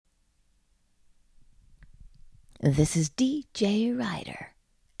This is DJ Ryder,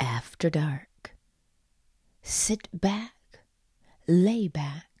 After Dark. Sit back, lay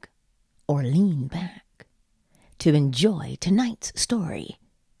back, or lean back to enjoy tonight's story.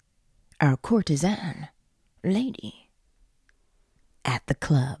 Our courtesan, Lady at the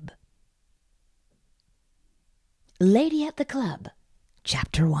Club. Lady at the Club,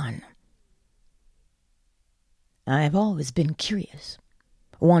 Chapter 1. I've always been curious,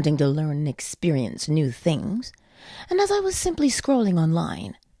 wanting to learn and experience new things, and as I was simply scrolling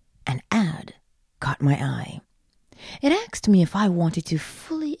online, an ad caught my eye. It asked me if I wanted to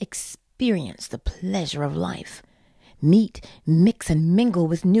fully experience the pleasure of life, meet, mix, and mingle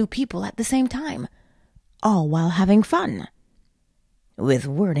with new people at the same time, all while having fun. With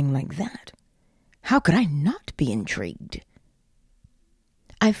wording like that, how could I not be intrigued?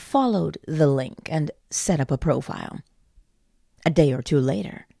 I followed the link and set up a profile. A day or two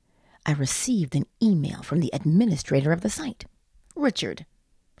later, I received an email from the administrator of the site, Richard,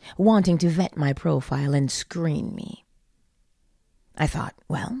 wanting to vet my profile and screen me. I thought,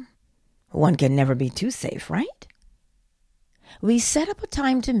 well, one can never be too safe, right? We set up a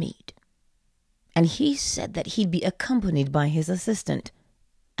time to meet, and he said that he'd be accompanied by his assistant,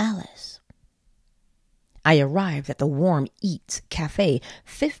 Alice. I arrived at the Warm Eats Cafe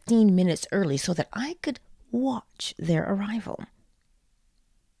 15 minutes early so that I could watch their arrival.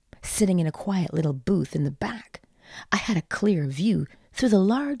 Sitting in a quiet little booth in the back, I had a clear view through the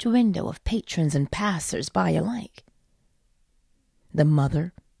large window of patrons and passers-by alike. The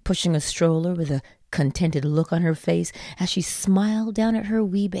mother, pushing a stroller with a contented look on her face as she smiled down at her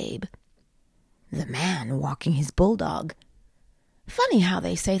wee babe. The man walking his bulldog. Funny how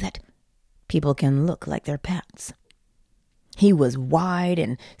they say that people can look like their pets. He was wide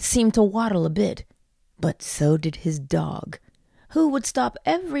and seemed to waddle a bit, but so did his dog, who would stop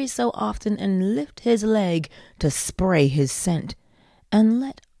every so often and lift his leg to spray his scent and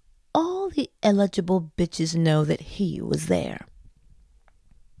let all the eligible bitches know that he was there.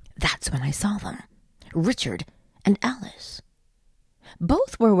 That's when I saw them, Richard and Alice.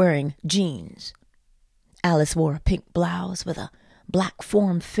 Both were wearing jeans. Alice wore a pink blouse with a black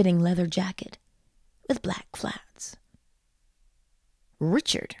form-fitting leather jacket with black flats.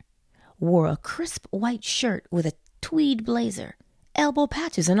 Richard wore a crisp white shirt with a tweed blazer, elbow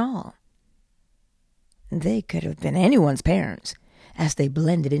patches and all. They could have been anyone's parents, as they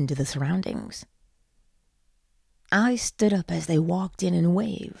blended into the surroundings. I stood up as they walked in and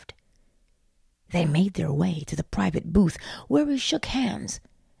waved. They made their way to the private booth where we shook hands,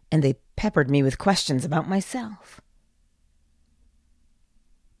 and they peppered me with questions about myself.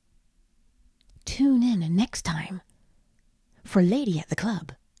 Tune in next time for Lady at the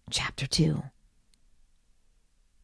Club, Chapter 2.